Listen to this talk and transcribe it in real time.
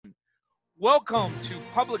Welcome to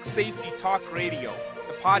Public Safety Talk Radio,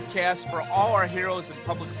 the podcast for all our heroes in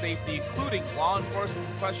public safety, including law enforcement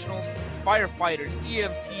professionals, firefighters,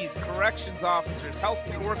 EMTs, corrections officers,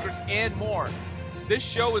 healthcare workers, and more. This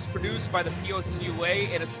show is produced by the POCUA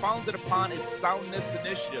and is founded upon its Soundness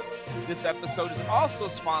Initiative. This episode is also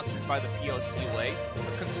sponsored by the POCUA,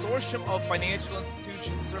 a consortium of financial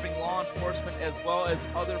institutions serving law enforcement as well as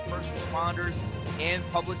other first responders and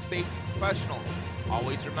public safety professionals.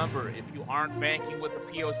 Always remember, if you aren't banking with a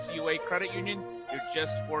POCUA credit union, you're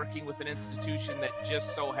just working with an institution that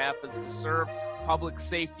just so happens to serve public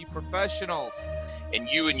safety professionals. And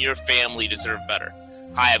you and your family deserve better.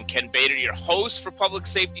 Hi, I'm Ken Bader, your host for Public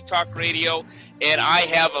Safety Talk Radio, and I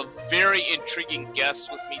have a very intriguing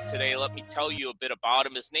guest with me today. Let me tell you a bit about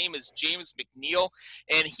him. His name is James McNeil,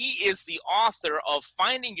 and he is the author of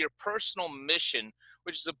Finding Your Personal Mission,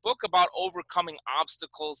 which is a book about overcoming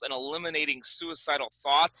obstacles and eliminating suicidal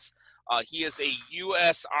thoughts. He is a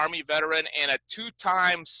U.S. Army veteran and a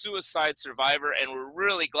two-time suicide survivor, and we're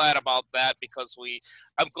really glad about that because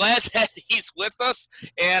I'm glad that he's with us,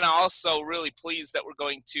 and also really pleased that we're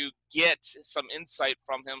going to get some insight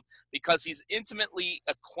from him because he's intimately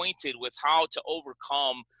acquainted with how to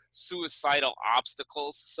overcome suicidal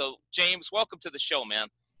obstacles. So, James, welcome to the show, man.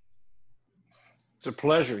 It's a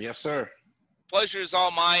pleasure. Yes, sir. Pleasure is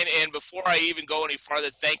all mine, and before I even go any farther,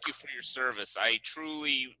 thank you for your service. I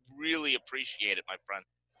truly, really appreciate it, my friend.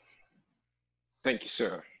 Thank you,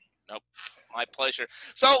 sir. Nope, my pleasure.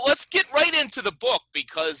 So let's get right into the book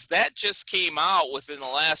because that just came out within the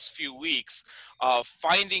last few weeks.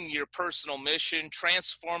 Finding Your Personal Mission,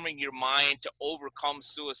 Transforming Your Mind to Overcome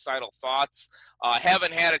Suicidal Thoughts. I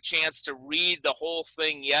haven't had a chance to read the whole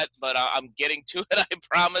thing yet, but I'm getting to it, I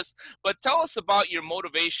promise. But tell us about your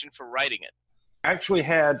motivation for writing it. I actually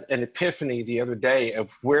had an epiphany the other day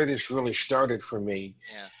of where this really started for me.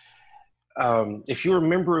 Yeah. If you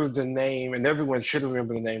remember the name, and everyone should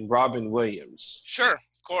remember the name, Robin Williams. Sure,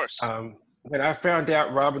 of course. When I found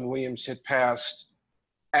out Robin Williams had passed,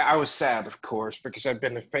 I was sad, of course, because I've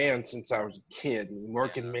been a fan since I was a kid, and the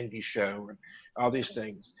Mork and Mindy show and all these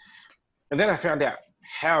things. And then I found out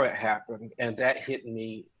how it happened, and that hit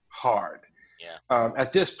me hard. Yeah.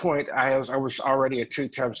 At this point, I was already a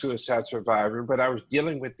two-time suicide survivor, but I was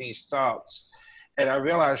dealing with these thoughts, and I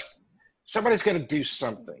realized somebody's got to do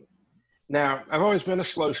something. Now, I've always been a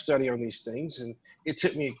slow study on these things, and it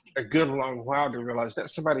took me a good long while to realize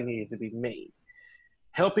that somebody needed to be me,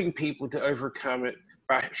 helping people to overcome it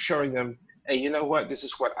by showing them, hey, you know what? This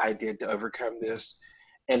is what I did to overcome this,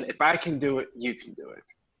 and if I can do it, you can do it.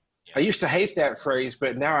 Yeah. I used to hate that phrase,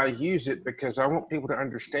 but now I use it because I want people to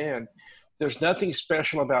understand there's nothing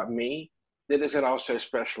special about me that isn't also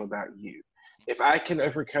special about you. If I can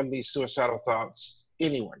overcome these suicidal thoughts,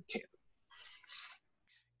 anyone can.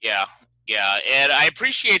 Yeah, and I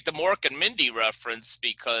appreciate the Mork and Mindy reference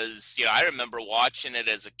because, I remember watching it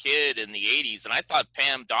as a kid in the 80s, and I thought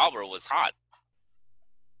Pam Dawber was hot.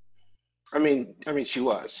 I mean, she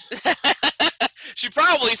was. She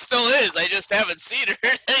probably still is. I just haven't seen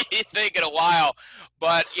her anything in a while.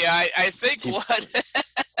 But, yeah, I think what...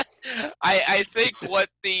 I think what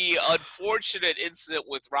the unfortunate incident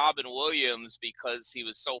with Robin Williams, because he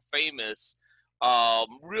was so famous,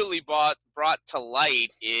 really brought to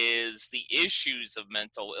light is the issues of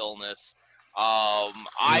mental illness.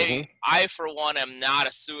 I for one am not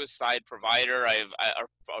a suicide provider.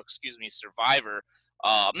 Survivor.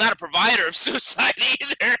 I'm not a provider of suicide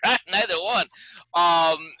either. Neither one.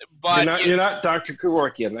 But you're not Dr.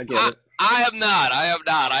 Kevorkian. I get it. I am not.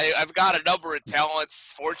 I've got a number of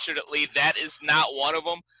talents. Fortunately, that is not one of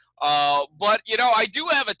them. But, I do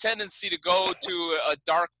have a tendency to go to a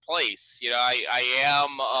dark place. I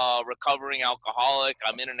am a recovering alcoholic.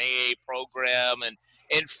 I'm in an AA program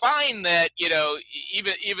and find that,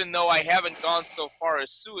 even though I haven't gone so far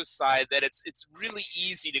as suicide, that it's really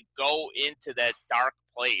easy to go into that dark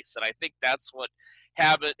place. And I think that's what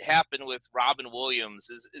happened with Robin Williams.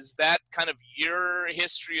 Is that kind of your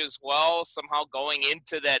history as well, somehow going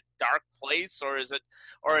into that dark place, or is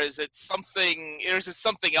it something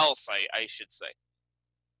else, I should say?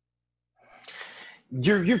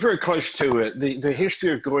 You're very close to it. The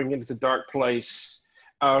history of going into the dark place.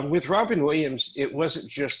 With Robin Williams, it wasn't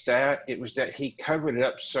just that. It was that he covered it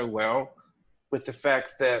up so well with the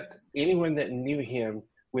fact that anyone that knew him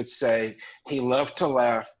would say he loved to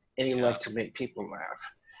laugh and he loved to make people laugh.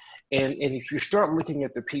 And if you start looking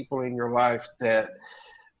at the people in your life that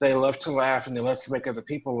they love to laugh and they love to make other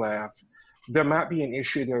people laugh, there might be an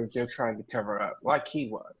issue they're trying to cover up, like he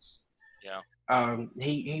was. Yeah.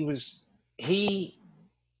 He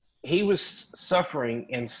was suffering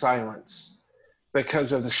in silence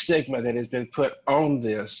because of the stigma that has been put on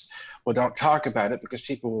this. Well, don't talk about it because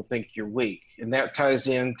people will think you're weak. And that ties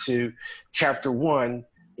into chapter 1,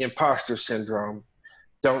 imposter syndrome.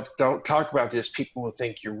 Don't talk about this. People will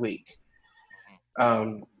think you're weak.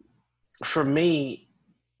 For me,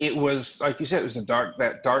 it was, like you said, it was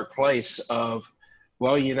that dark place of,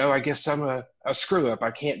 well, I guess I'm a screw up.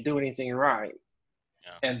 I can't do anything right.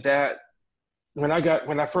 Yeah. And that when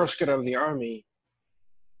I first got out of the Army,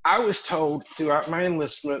 I was told throughout my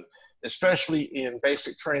enlistment, especially in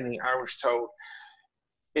basic training, I was told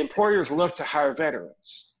employers love to hire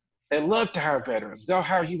veterans. They love to hire veterans. They'll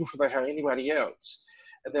hire you before they hire anybody else.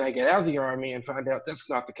 And then I get out of the Army and find out that's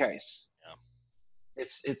not the case. Yeah.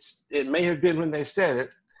 It may have been when they said it,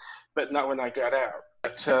 but not when I got out.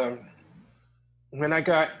 But when I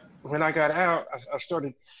got out, I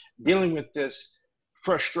started dealing with this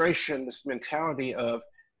frustration, this mentality of,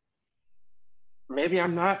 maybe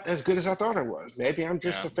I'm not as good as I thought I was. Maybe I'm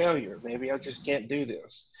just a failure. Maybe I just can't do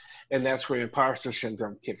this. And that's where imposter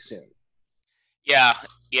syndrome kicks in. Yeah.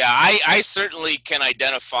 I certainly can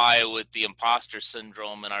identify with the imposter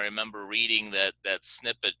syndrome, and I remember reading that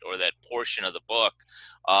snippet or that portion of the book.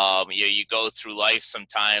 You go through life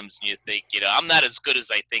sometimes and you think, I'm not as good as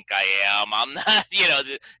I think I am. I'm not,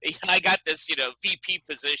 I got this, VP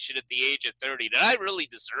position at the age of 30. Did I really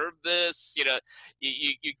deserve this?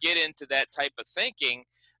 You get into that type of thinking.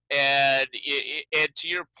 And to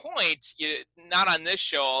your point, not on this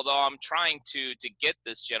show, although I'm trying to get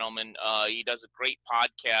this gentleman. He does a great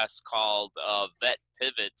podcast called Vet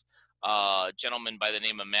Pivot. A gentleman by the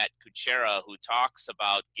name of Matt Kuchera, who talks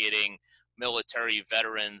about getting military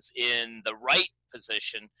veterans in the right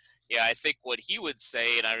position. Yeah, I think what he would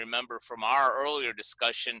say, and I remember from our earlier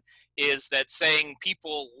discussion, is that saying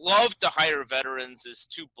people love to hire veterans is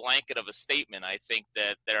too blanket of a statement. I think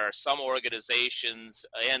that there are some organizations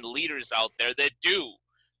and leaders out there that do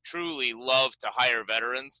truly love to hire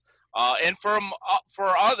veterans. And for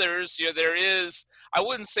others, there is, I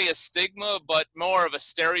wouldn't say a stigma, but more of a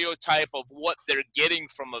stereotype of what they're getting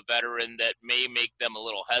from a veteran that may make them a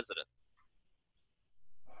little hesitant.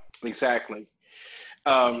 Exactly.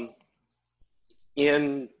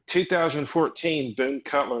 In 2014, Boone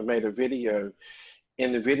Cutler made a video.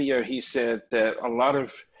 In the video, he said that I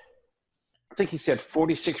think he said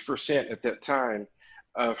 46% at that time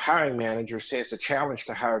of hiring managers say it's a challenge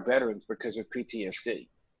to hire veterans because of PTSD.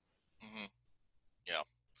 Mm-hmm. Yeah.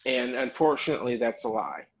 And unfortunately, that's a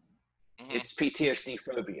lie. Mm-hmm. It's PTSD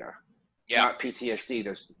phobia, not PTSD.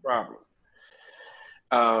 That's the problem.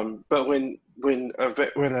 But when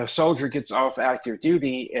a soldier gets off active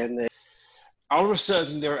duty and all of a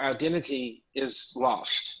sudden their identity is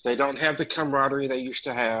lost. They don't have the camaraderie they used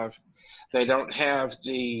to have. They don't have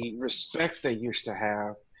the respect they used to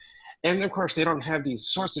have. And of course, they don't have the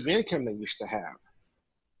source of income they used to have.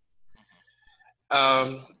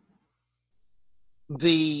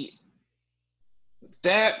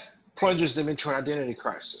 That plunges them into an identity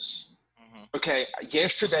crisis. Mm-hmm. Okay,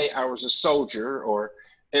 yesterday I was a soldier or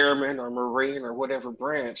airman or Marine or whatever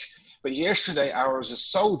branch, but yesterday I was a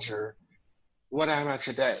soldier. What am I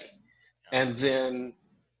today? And then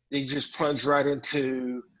you just plunge right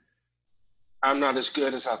into, I'm not as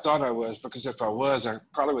good as I thought I was, because if I was, I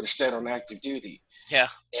probably would have stayed on active duty. Yeah.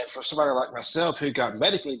 And for somebody like myself who got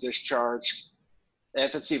medically discharged,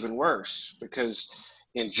 that's even worse, because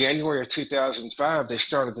in January of 2005, they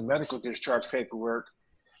started the medical discharge paperwork.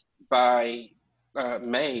 By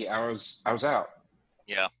May, I was out.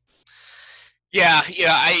 Yeah.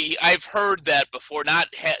 I've heard that before. Not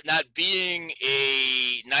being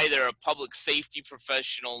neither a public safety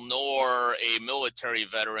professional nor a military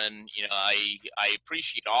veteran. I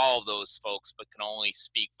appreciate all of those folks, but can only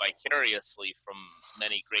speak vicariously from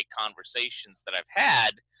many great conversations that I've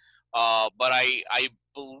had. But I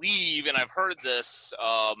believe, and I've heard this,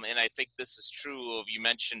 and I think this is true of, you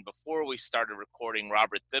mentioned before we started recording,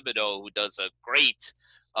 Robert Thibodeau, who does a great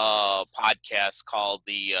podcast called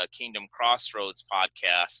the Kingdom Crossroads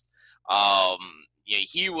podcast.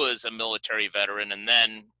 He was a military veteran and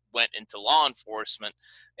then went into law enforcement,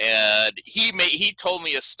 and he told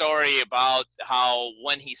me a story about how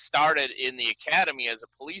when he started in the academy as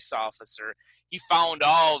a police officer, he found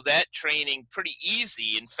all of that training pretty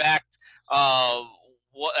easy. In fact,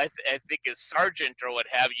 what I think his sergeant or what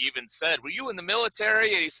have you even said, "Were you in the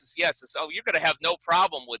military?" And he says, "Yes." So you're going to have no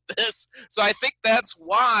problem with this. So I think that's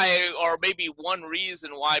why, or maybe one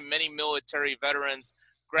reason why, many military veterans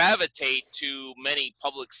gravitate to many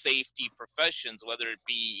public safety professions, whether it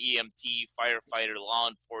be EMT, firefighter, law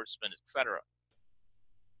enforcement, etc.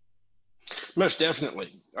 Most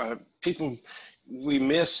definitely. People, we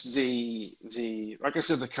miss the like I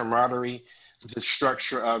said, the camaraderie, the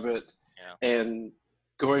structure of it, Yeah. and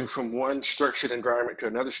going from one structured environment to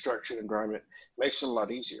another structured environment makes it a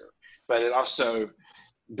lot easier. But it also,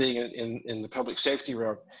 being in the public safety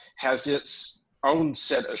realm, has its own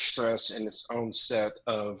set of stress and its own set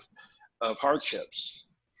of hardships.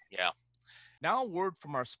 Yeah. Now, a word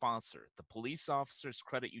from our sponsor, the Police Officers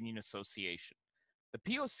Credit Union Association. The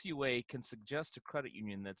POCUA can suggest a credit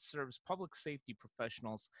union that serves public safety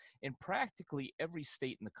professionals in practically every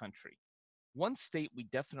state in the country. One state we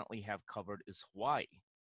definitely have covered is Hawaii.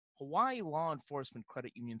 Hawaii Law Enforcement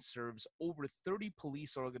Credit Union serves over 30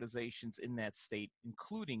 police organizations in that state,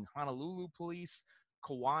 including Honolulu Police,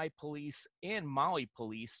 Kauai Police, and Maui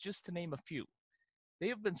Police, just to name a few. They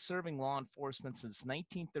have been serving law enforcement since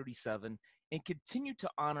 1937 and continue to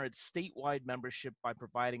honor its statewide membership by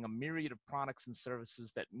providing a myriad of products and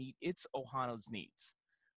services that meet its Ohana's needs.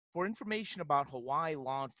 For information about Hawaii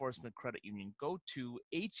Law Enforcement Credit Union, go to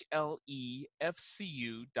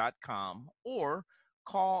hlefcu.com or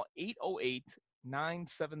call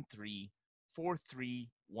 808-973-4311.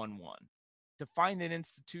 To find an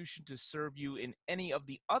institution to serve you in any of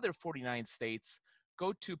the other 49 states,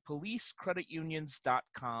 go to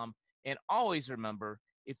policecreditunions.com, and always remember,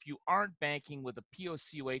 if you aren't banking with a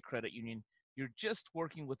POCUA credit union, you're just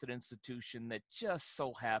working with an institution that just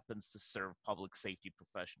so happens to serve public safety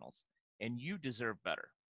professionals, and you deserve better.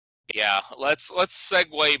 Yeah, let's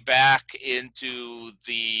segue back into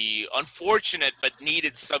the unfortunate but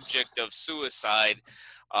needed subject of suicide,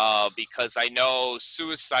 because I know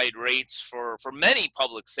suicide rates for many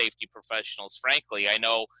public safety professionals. Frankly, I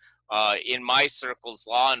know in my circles,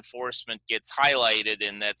 law enforcement gets highlighted,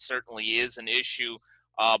 and that certainly is an issue.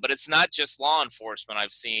 But it's not just law enforcement.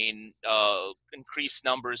 I've seen increased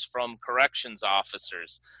numbers from corrections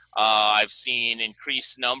officers. I've seen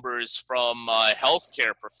increased numbers from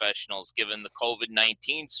healthcare professionals, given the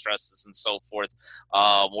COVID-19 stresses and so forth,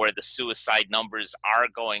 where the suicide numbers are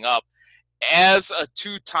going up. As a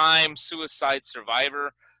two-time suicide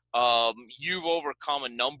survivor, you've overcome a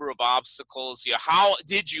number of obstacles. How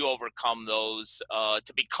did you overcome those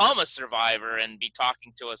to become a survivor and be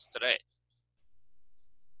talking to us today?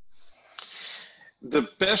 The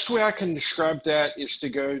best way I can describe that is to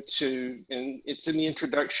go to, and it's in the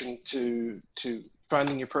introduction to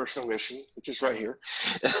Finding Your Personal Mission, which is right here.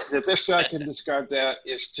 The best way I can describe that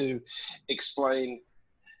is to explain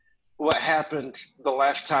what happened the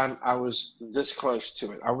last time I was this close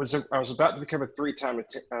to it. I was about to become a 3-time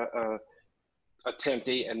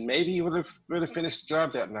attemptee, and maybe would have finished the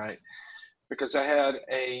job that night, because I had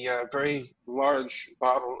a very large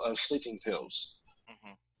bottle of sleeping pills.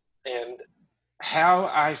 Mm-hmm. And how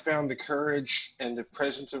I found the courage and the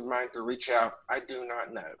presence of mind to reach out, I do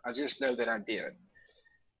not know. I just know that I did.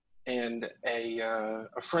 And a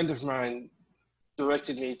friend of mine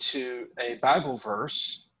directed me to a Bible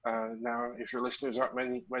verse. Now, if your listeners aren't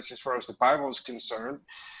much as far as the Bible is concerned,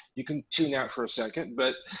 you can tune out for a second.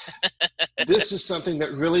 But this is something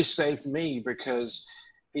that really saved me, because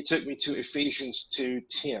he took me to Ephesians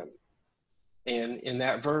 2:10. And in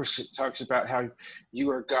that verse, it talks about how you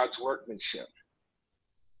are God's workmanship.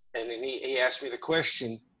 And then he asked me the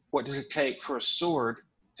question, what does it take for a sword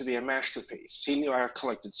to be a masterpiece? He knew I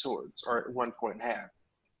collected swords, or at one point had.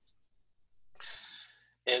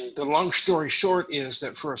 And the long story short is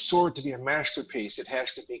that for a sword to be a masterpiece, it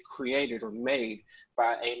has to be created or made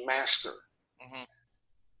by a master. Mm-hmm.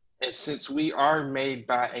 And since we are made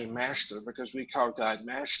by a master, because we call God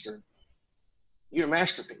master, you're a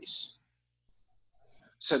masterpiece.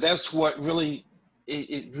 So that's what really,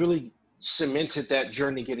 it really cemented that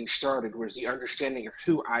journey getting started, was the understanding of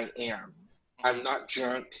who I am. I'm not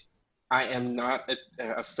junk. I am not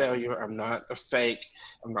a failure. I'm not a fake.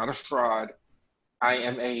 I'm not a fraud. I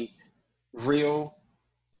am a real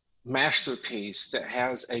masterpiece that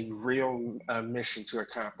has a real mission to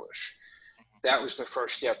accomplish. That was the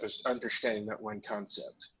first step, is understanding that one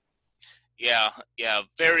concept. Yeah,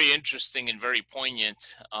 very interesting and very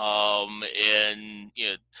poignant. And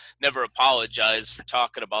never apologize for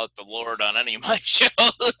talking about the Lord on any of my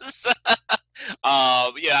shows.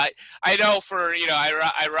 I know for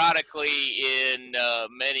ironically, in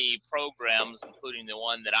many programs, including the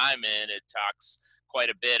one that I'm in, it talks quite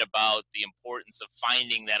a bit about the importance of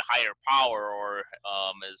finding that higher power, or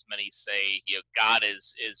as many say, God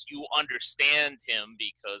is you understand him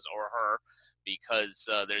or her, because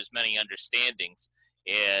there's many understandings.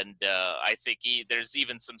 And I think there's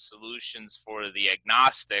even some solutions for the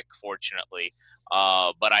agnostic, fortunately.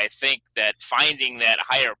 But I think that finding that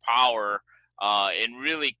higher power and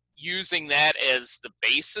really using that as the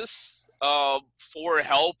basis for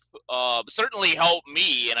help. Certainly helped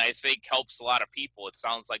me, and I think helps a lot of people. It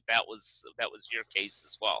sounds like that was your case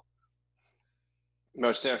as well.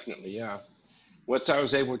 Most definitely, yeah. Once I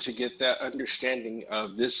was able to get that understanding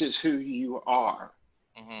of this is who you are,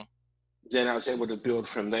 Mm-hmm. then I was able to build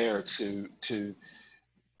from there to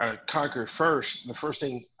conquer first. The first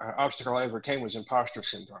obstacle I overcame was imposter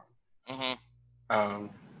syndrome. Mm-hmm.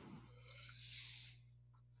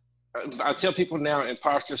 I tell people now,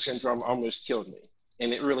 imposter syndrome almost killed me,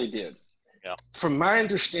 and it really did. Yeah. From my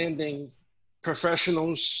understanding,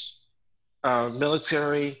 professionals,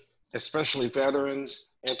 military, especially veterans,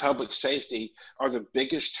 and public safety are the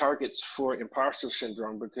biggest targets for imposter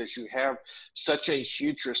syndrome because you have such a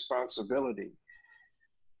huge responsibility.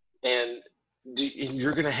 And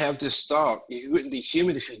you're going to have this thought. You wouldn't be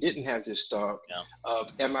human if you didn't have this thought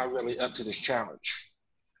of, am I really up to this challenge?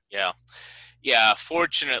 Yeah. Yeah.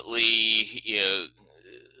 Fortunately,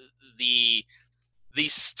 the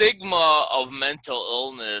stigma of mental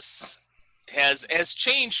illness has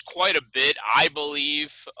changed quite a bit, I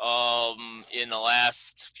believe, in the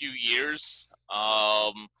last few years.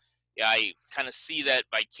 I kind of see that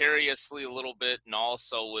vicariously a little bit, and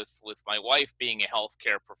also with my wife being a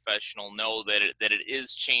healthcare professional, know that it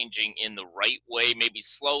is changing in the right way, maybe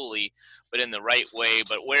slowly, but in the right way.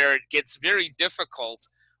 But where it gets very difficult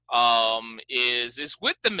is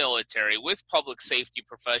with the military, with public safety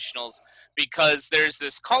professionals, because there's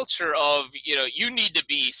this culture of, you need to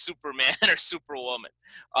be Superman or Superwoman.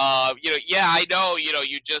 I know,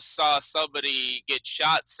 you just saw somebody get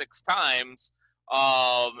shot 6 times,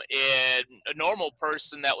 and a normal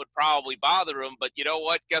person that would probably bother them, but you know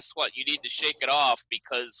what? Guess what? You need to shake it off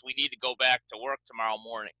because we need to go back to work tomorrow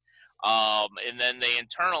morning. And then they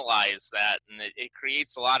internalize that, and it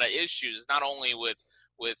creates a lot of issues, not only with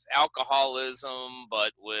alcoholism,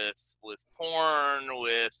 but with porn,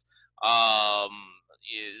 with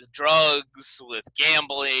drugs, with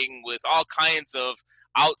gambling, with all kinds of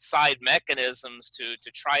outside mechanisms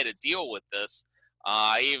to try to deal with this.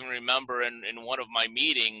 I even remember in one of my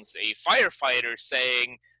meetings, a firefighter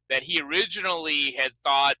saying that he originally had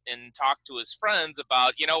thought and talked to his friends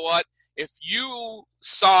about, you know what, if you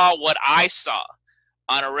saw what I saw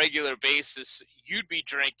on a regular basis, you'd be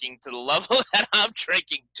drinking to the level that I'm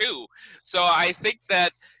drinking too. So I think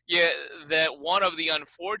that that one of the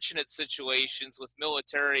unfortunate situations with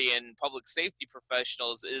military and public safety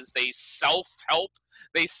professionals is they self-help,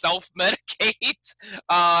 they self-medicate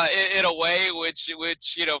in a way which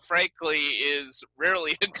frankly is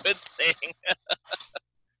rarely a good thing.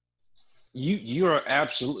 You are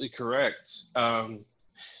absolutely correct.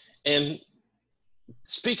 And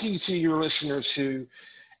speaking to your listeners who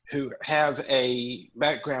have a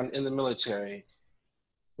background in the military,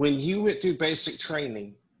 when you went through basic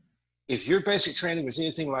training, if your basic training was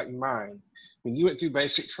anything like mine, when you went through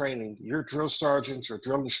basic training, your drill sergeants or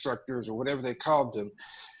drill instructors or whatever they called them,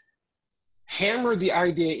 hammered the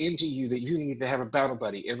idea into you that you needed to have a battle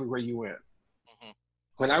buddy everywhere you went. Mm-hmm.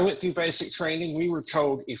 When I went through basic training, we were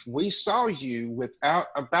told if we saw you without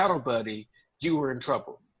a battle buddy, you were in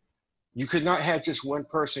trouble. You could not have just one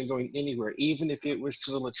person going anywhere, even if it was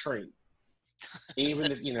to the latrine.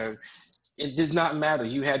 Even if, it did not matter.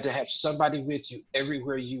 You had to have somebody with you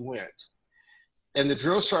everywhere you went. And the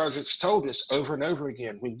drill sergeants told us over and over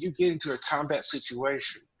again, when you get into a combat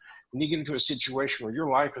situation, when you get into a situation where your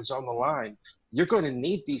life is on the line, you're going to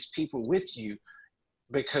need these people with you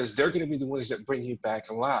because they're going to be the ones that bring you back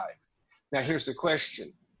alive. Now, here's the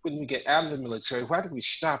question. When we get out of the military, why do we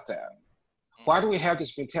stop that? Why do we have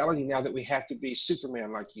this mentality now that we have to be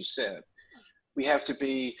Superman, like you said? We have to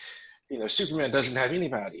be, Superman doesn't have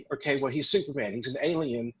anybody. Okay, well, he's Superman. He's an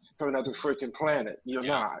alien from another freaking planet. You're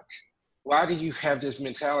not. Why do you have this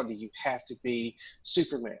mentality? You have to be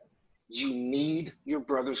Superman. You need your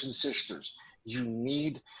brothers and sisters. You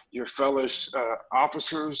need your fellow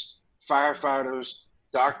officers, firefighters,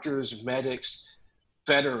 doctors, medics,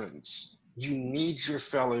 veterans. You need your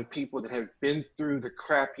fellow people that have been through the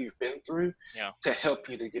crap you've been through to help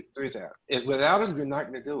you to get through that. And without them, you're not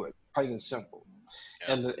going to do it, plain and simple.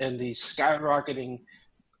 Yeah. And the skyrocketing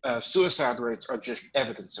suicide rates are just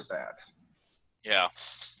evidence of that.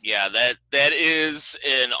 Yeah, that is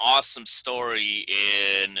an awesome story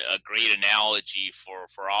and a great analogy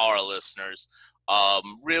for all our listeners.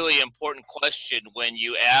 Really important question. When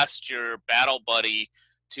you asked your battle buddy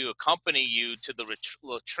to accompany you to the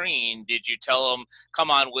latrine, did you tell him, come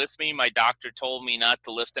on with me? My doctor told me not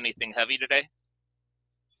to lift anything heavy today.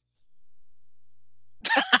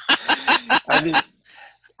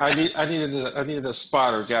 I needed a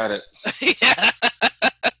spotter. Got it. Yeah.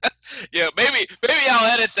 Yeah, maybe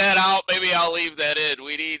I'll edit that out. Maybe I'll leave that in.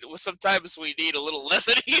 Sometimes we need a little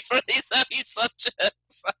levity for these heavy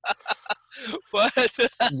subjects. But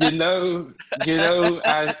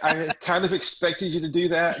I kind of expected you to do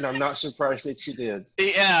that, and I'm not surprised that you did.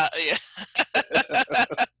 yeah.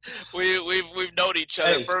 We've known each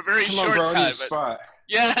other for a very short time. Spot.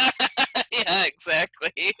 Yeah, yeah,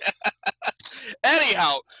 exactly.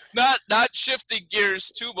 Anyhow, not shifting gears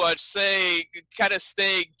too much, kind of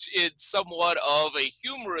staying in somewhat of a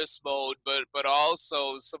humorous mode, but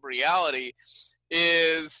also some reality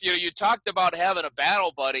is, you talked about having a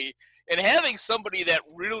battle buddy and having somebody that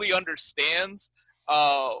really understands.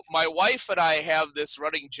 My wife and I have this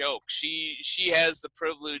running joke. She has the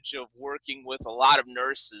privilege of working with a lot of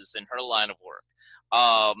nurses in her line of work.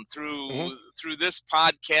 Through this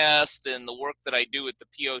podcast and the work that I do at the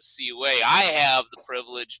POCUA, I have the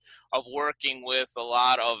privilege of working with a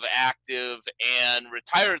lot of active and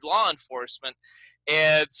retired law enforcement.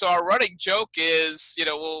 And so our running joke is,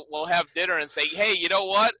 we'll have dinner and say, hey, you know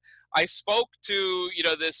what? I spoke to,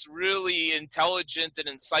 this really intelligent and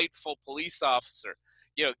insightful police officer.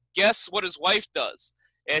 Guess what his wife does?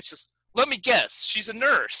 And it's just, let me guess, she's a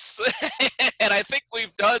nurse. And I think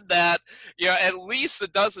we've done that, at least a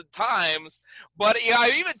dozen times. But,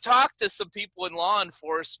 I've even talked to some people in law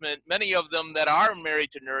enforcement, many of them that are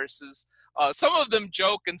married to nurses. Some of them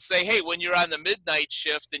joke and say, hey, when you're on the midnight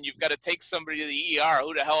shift and you've got to take somebody to the ER,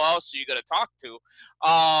 who the hell else are you going to talk to?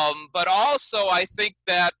 But also, I think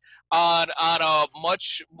that on a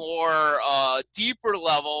much more deeper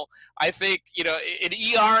level, I think, an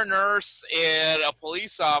ER nurse and a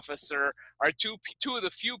police officer are two of the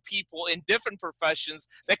few people in different professions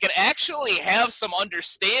that can actually have some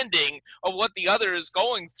understanding of what the other is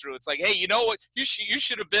going through. It's like, hey, you know what? You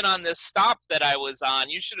should have been on this stop that I was on.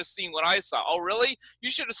 You should have seen what I saw. Oh, really? You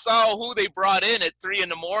should have saw who they brought in at 3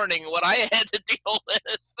 a.m, what I had to deal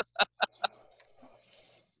with.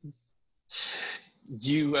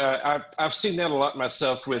 I've seen that a lot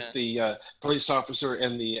myself with the police officer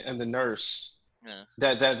and the nurse. Yeah.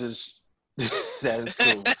 That is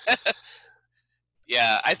cool.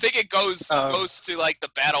 Yeah, I think it goes to like the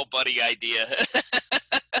battle buddy idea.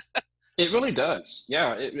 It really does.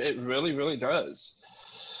 Yeah, it really, really does.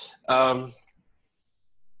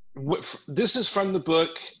 This is from the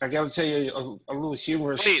book. I got to tell you a little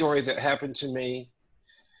humorous story that happened to me.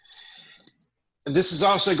 This is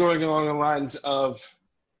also going along the lines of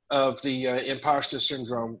the imposter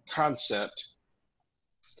syndrome concept.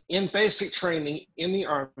 In basic training in the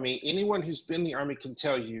Army, anyone who's been in the Army can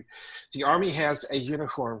tell you, the Army has a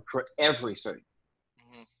uniform for everything,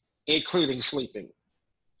 including sleeping.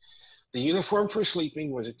 The uniform for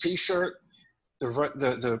sleeping was a T-shirt,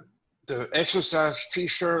 the exercise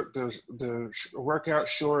T-shirt, the workout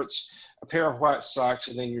shorts, a pair of white socks,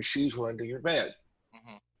 and then your shoes were under your bed.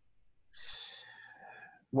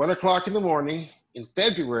 1 o'clock in the morning in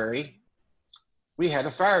February, we had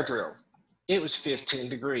a fire drill. It was 15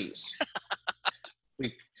 degrees.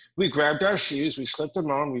 We grabbed our shoes, we slipped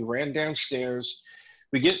them on, we ran downstairs.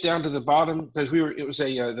 We get down to the bottom because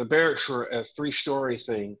the barracks were a 3-story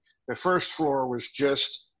thing. The first floor was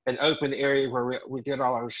just an open area where we did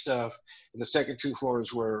all our stuff, and the second 2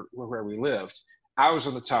 floors were where we lived. I was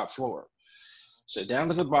on the top floor. So down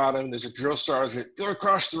to the bottom, there's a drill sergeant, go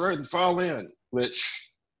across the road and fall in, which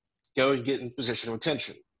go and get in position of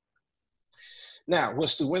attention. Now,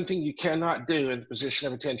 what's the one thing you cannot do in the position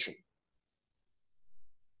of attention?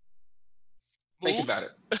 Move. Think about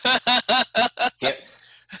it.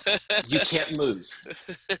 You can't move.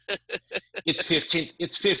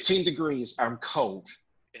 It's 15 degrees. I'm cold.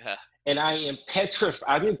 Yeah. And I am petrified.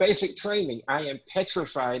 I'm in basic training. I am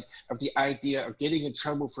petrified of the idea of getting in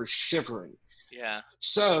trouble for shivering. Yeah.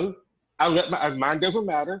 So I let my mind over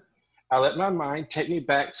matter. I let my mind take me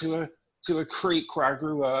back to a creek where I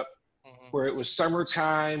grew up, where it was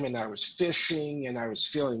summertime and I was fishing and I was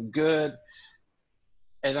feeling good.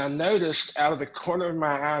 And I noticed out of the corner of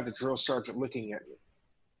my eye, the drill sergeant looking at me.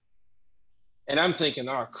 And I'm thinking,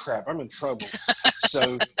 oh crap, I'm in trouble.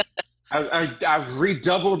 So I've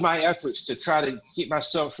redoubled my efforts to try to keep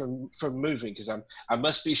myself from moving because I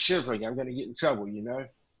must be shivering. I'm going to get in trouble,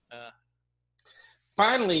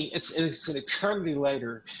 Finally, it's an eternity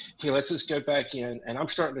later, he lets us go back in, and I'm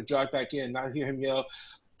starting to jog back in, and I hear him yell,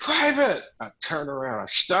 "Private!" I turn around, I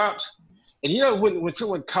stopped, and when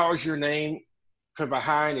someone calls your name from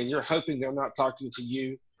behind and you're hoping they're not talking to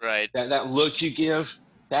you, right? That look you give,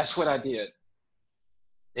 that's what I did.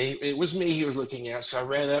 It was me he was looking at, so I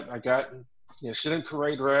ran up, I got, sit in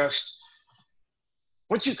parade rest.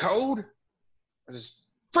 "Weren't you cold?" I just,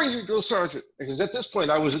 "Freeze your drill sergeant," because at this point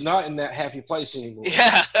I was not in that happy place anymore.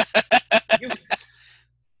 Yeah.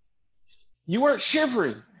 You weren't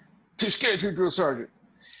shivering. Too scared to, drill sergeant.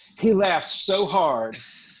 He laughed so hard,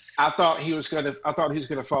 I thought he was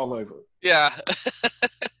gonna fall over. Yeah.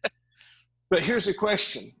 But here's the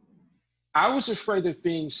question. I was afraid of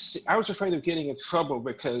getting in trouble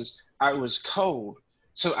because I was cold.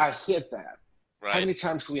 So I hid that. How Right. many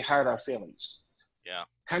times do we hide our feelings? Yeah.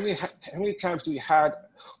 How many times do we hide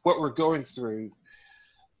what we're going through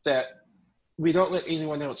that we don't let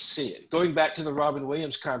anyone else see it? Going back to the Robin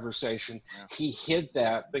Williams conversation, Yeah. he hid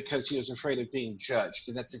that because he was afraid of being judged.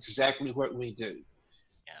 And that's exactly what we do.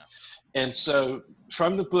 Yeah. And so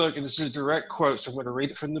from the book, and this is a direct quote, so I'm going to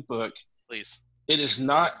read it from the book. Please. It is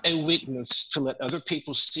not a weakness to let other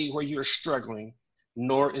people see where you are struggling,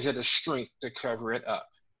 nor is it a strength to cover it up.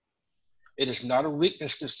 It is not a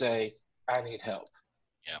weakness to say, I need help.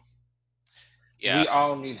 Yeah. Yeah. We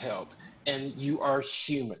all need help, and you are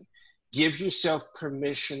human. Give yourself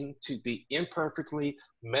permission to be imperfectly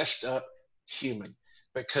messed up human,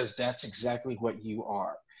 because that's exactly what you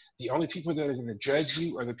are. The only people that are going to judge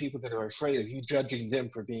you are the people that are afraid of you judging them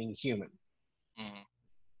for being human. Mhm.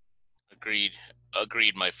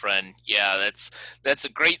 Agreed, my friend. Yeah, that's a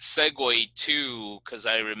great segue too, because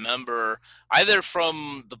I remember either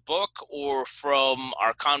from the book or from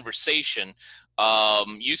our conversation,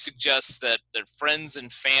 you suggest that friends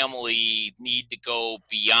and family need to go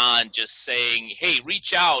beyond just saying, "Hey,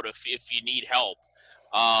 reach out if you need help."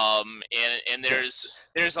 And Yes.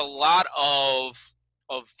 there's a lot of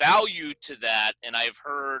value to that, and I've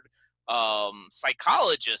heard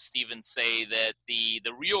psychologists even say that the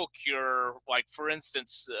real cure, like for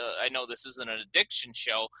instance, I know this isn't an addiction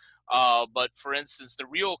show, but for instance, the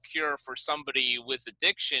real cure for somebody with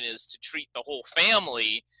addiction is to treat the whole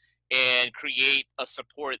family and create a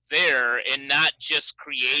support there, and not just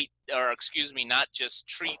not just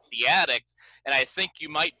treat the addict. And I think you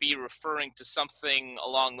might be referring to something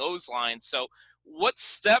along those lines. So what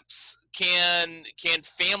steps can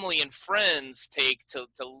family and friends take to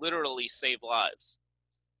literally save lives?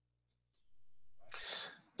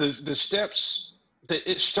 The steps,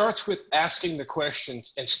 it starts with asking the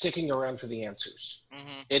questions and sticking around for the answers.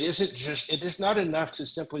 Hmm. It is not enough to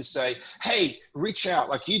simply say, hey, reach out,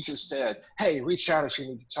 like you just said, hey, reach out if you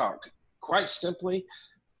need to talk. Quite simply,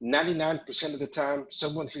 99% of the time,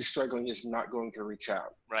 someone who's struggling is not going to reach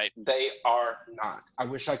out. Right. They are not. I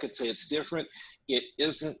wish I could say it's different. It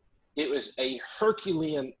isn't. It was a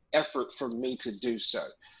Herculean effort for me to do so.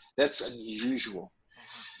 That's unusual.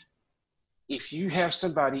 If you have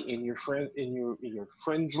somebody in your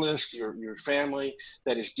friends list, your family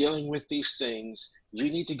that is dealing with these things,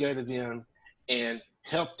 you need to go to them and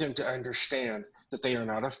help them to understand that they are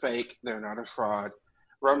not a fake, they're not a fraud.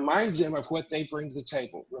 Remind them of what they bring to the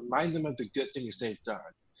table. Remind them of the good things they've done.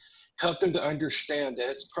 Help them to understand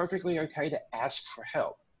that it's perfectly okay to ask for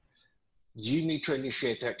help. You need to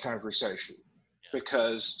initiate that conversation,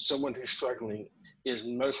 because someone who's struggling is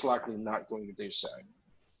most likely not going to do so.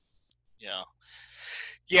 Yeah.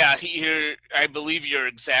 Yeah, I believe you're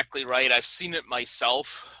exactly right. I've seen it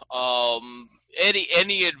myself.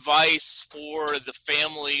 Any advice for the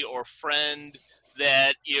family or friend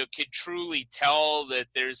that can truly tell that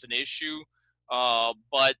there's an issue,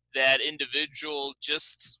 but that individual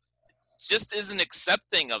just isn't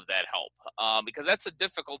accepting of that help, because that's a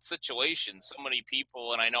difficult situation. So many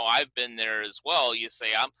people, and I know I've been there as well. You say,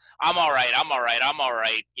 I'm all right, I'm all right, I'm all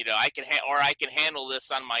right. Or I can handle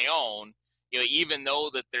this on my own. Even though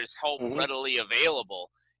that there's help Mm-hmm. readily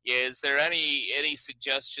available. Is there any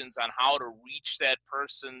suggestions on how to reach that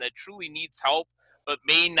person that truly needs help but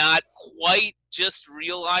may not quite just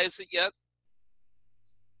realize it yet?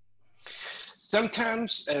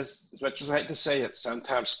 Sometimes, as much as I hate to say it,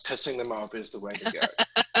 sometimes pissing them off is the way to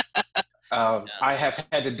go. I have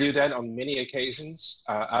had to do that on many occasions.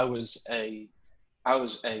 I was a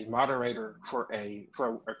moderator for a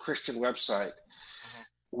Christian website,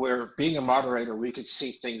 where being a moderator, we could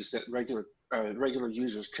see things that regular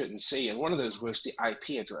users couldn't see, and one of those was the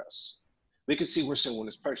IP address. We could see where someone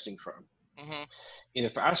is posting from. Mm-hmm. And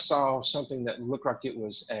if I saw something that looked like it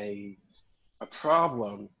was a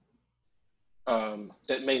problem,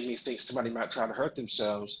 that made me think somebody might try to hurt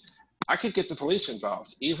themselves, I could get the police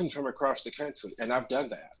involved, even from across the country, and I've done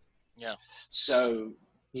that. Yeah. So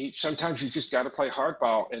sometimes you just got to play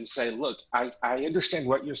hardball and say, look, I understand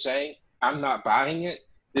what you're saying. I'm not buying it.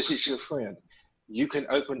 This is your friend. You can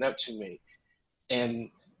open up to me. And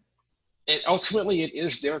ultimately it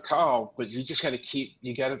is their call, but you just got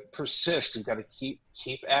to persist. You got to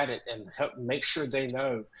keep at it and help make sure they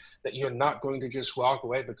know that you're not going to just walk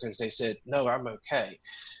away because they said, no, I'm okay.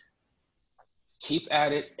 keep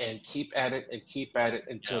at it and keep at it and keep at it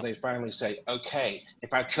until Yeah. they finally say, okay,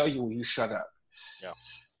 if I tell you, will you shut up? Yeah.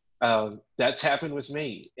 That's happened with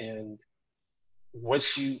me. And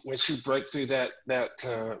once you break through that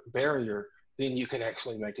barrier, then you can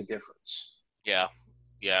actually make a difference. Yeah.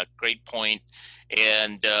 Yeah, great point.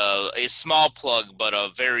 And a small plug, but a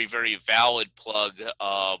very, very valid plug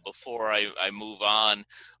before I move on.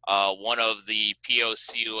 One of the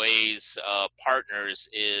POCUA's partners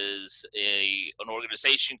is an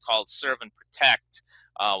organization called Serve and Protect.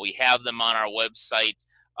 We have them on our website.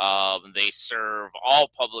 They serve all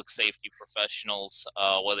public safety professionals,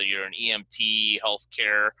 whether you're an EMT,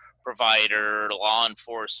 healthcare provider, law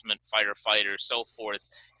enforcement, firefighter, so forth.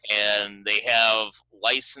 And they have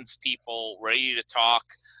licensed people ready to talk,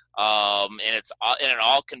 and it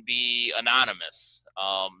all can be anonymous.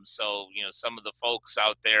 So some of the folks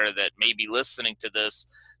out there that may be listening to this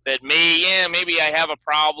that maybe I have a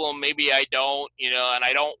problem, maybe I don't, and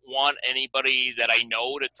I don't want anybody that I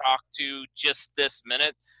know to talk to just this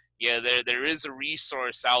minute. Yeah, there is a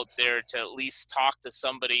resource out there to at least talk to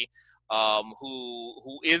somebody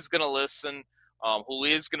who is going to listen, who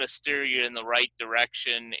is going to steer you in the right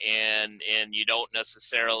direction, and you don't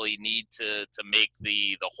necessarily need to make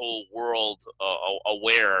the whole world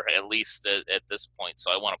aware, at least at this point.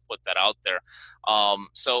 So I want to put that out there.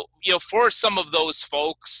 So for some of those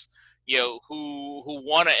folks who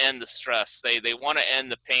want to end the stress, they want to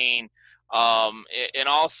end the pain, and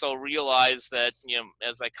also realize that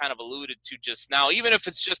as I kind of alluded to just now, even if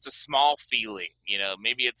it's just a small feeling,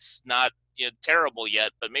 maybe it's not terrible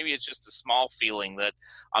yet, but maybe it's just a small feeling that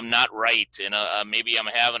I'm not right, and maybe I'm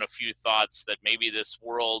having a few thoughts that maybe this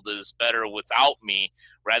world is better without me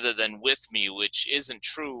rather than with me, which isn't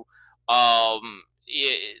true. And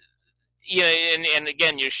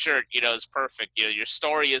again, your shirt, is perfect. Your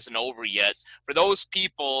story isn't over yet. For those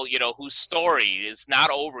people, whose story is not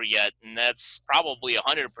over yet, and that's probably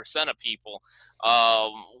 100% of people,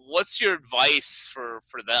 what's your advice for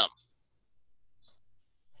them?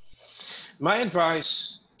 My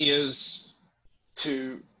advice is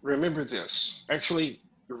to remember this. Actually,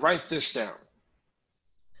 write this down.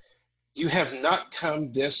 You have not come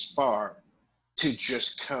this far to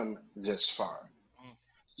just come this far.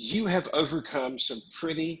 You have overcome some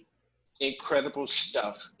pretty incredible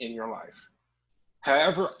stuff in your life.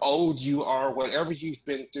 However old you are, whatever you've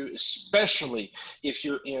been through, especially if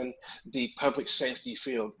you're in the public safety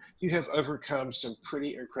field, you have overcome some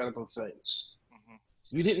pretty incredible things. Mm-hmm.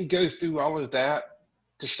 You didn't go through all of that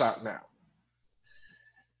to stop now.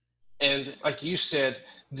 And like you said,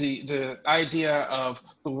 the idea of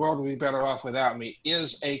the world will be better off without me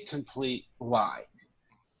is a complete lie.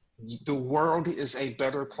 The world is a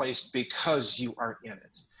better place because you are in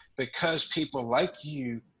it, because people like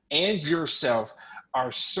you and yourself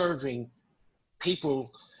are serving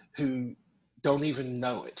people who don't even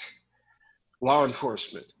know it. Law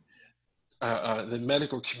enforcement, the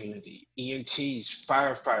medical community, EMTs,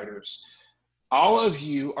 firefighters, all of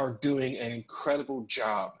you are doing an incredible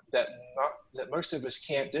job that most of us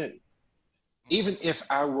can't do. Even if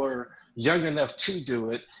I were young enough to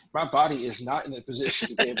do it, my body is not in a position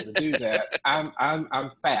to be able to do that. I'm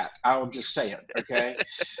fat. I'll just say it, okay?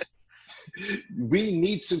 We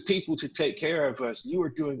need some people to take care of us. You are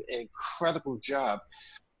doing an incredible job.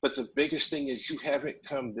 But the biggest thing is you haven't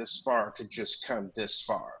come this far to just come this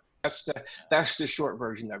far. That's the short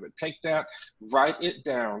version of it. Take that, write it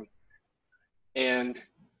down, and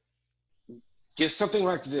get something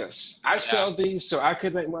like this. I sell these so I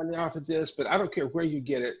could make money off of this, but I don't care where you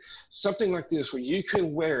get it. Something like this where you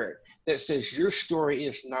can wear it that says your story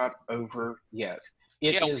is not over yet.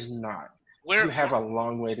 It is not. You have a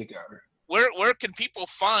long way to go. Where can people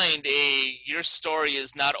find a "Your Story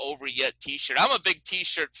Is Not Over Yet" t-shirt? I'm a big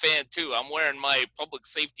t-shirt fan too. I'm wearing my Public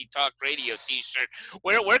Safety Talk Radio t-shirt.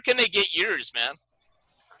 Where can they get yours, man?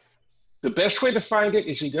 The best way to find it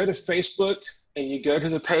is you go to Facebook and you go to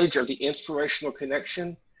the page of the Inspirational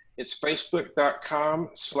Connection. It's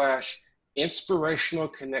facebook.com/Inspirational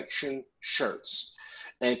Connection Shirts,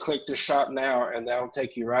 and click the shop now, and that'll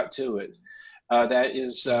take you right to it. That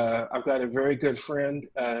is, I've got a very good friend,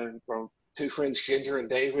 well, two friends, Ginger and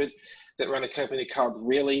David, that run a company called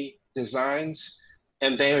Really Designs,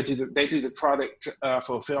 and they do the product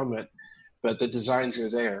fulfillment, but the designs are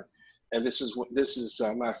there. And this is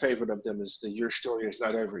my favorite of them is the "Your Story Is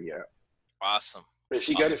Not Over Yet." Awesome. But if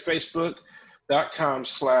you go to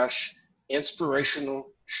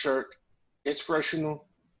Facebook.com/Inspirational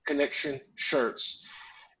Connection Shirts,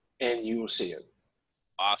 and you will see it.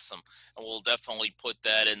 Awesome. And we'll definitely put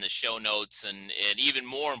that in the show notes. And even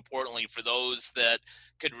more importantly, for those that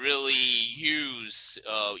could really use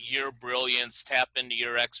your brilliance, tap into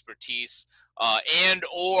your expertise, and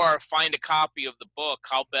or find a copy of the book,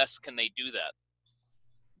 how best can they do that?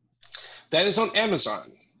 That is on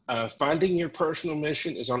Amazon. Finding Your Personal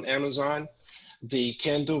Mission is on Amazon. The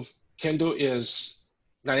Kindle is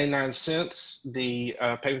 99 cents. The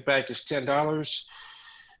paperback is $10.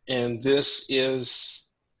 And this is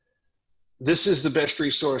the best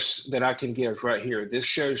resource that I can give right here. This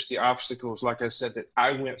shows the obstacles, like I said, that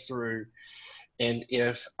I went through. And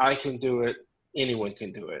if I can do it, anyone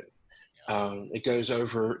can do it. It goes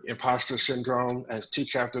over imposter syndrome, has 2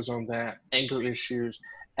 chapters on that, anger issues,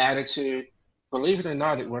 attitude. Believe it or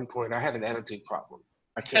not, at one point I had an attitude problem.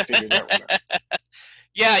 I can't figure that one out.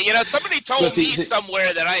 Yeah, somebody told me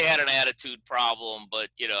somewhere that I had an attitude problem, but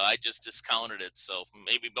I just discounted it. So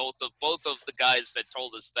maybe both of the guys that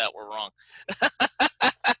told us that were wrong.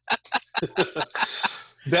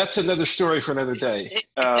 That's another story for another day.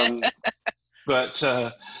 But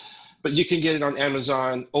you can get it on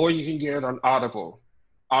Amazon, or you can get it on Audible.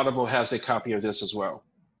 Audible has a copy of this as well.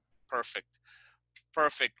 Perfect.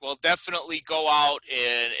 Well, definitely go out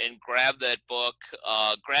and grab that book.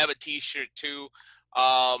 Grab a T-shirt too.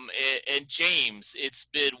 And James, it's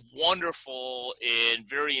been wonderful and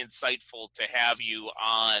very insightful to have you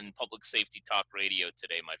on Public Safety Talk Radio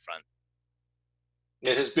today, my friend.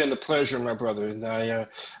 It has been a pleasure, my brother, and I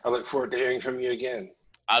look forward to hearing from you again.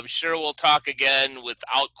 I'm sure we'll talk again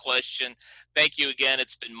without question. Thank you again.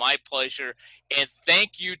 It's been my pleasure. And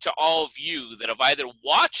thank you to all of you that have either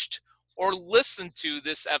watched or listen to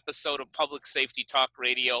this episode of Public Safety Talk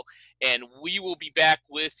Radio, and we will be back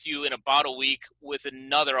with you in about a week with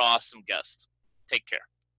another awesome guest. Take care.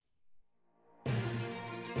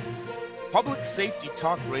 Public Safety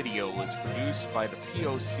Talk Radio is produced by the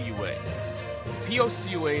POCUA.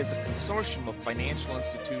 POCUA is a consortium of financial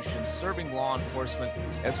institutions serving law enforcement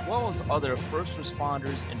as well as other first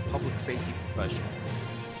responders and public safety professionals.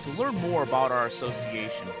 To learn more about our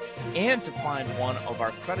association and to find one of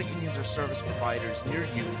our credit unions or service providers near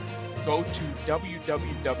you, go to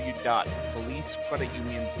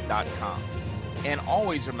www.policecreditunions.com. And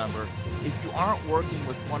always remember, if you aren't working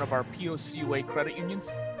with one of our POCUA credit unions,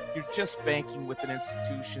 you're just banking with an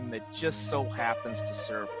institution that just so happens to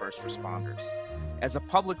serve first responders. As a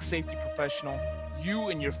public safety professional, you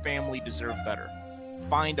and your family deserve better.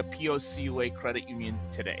 Find a POCUA credit union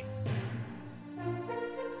today.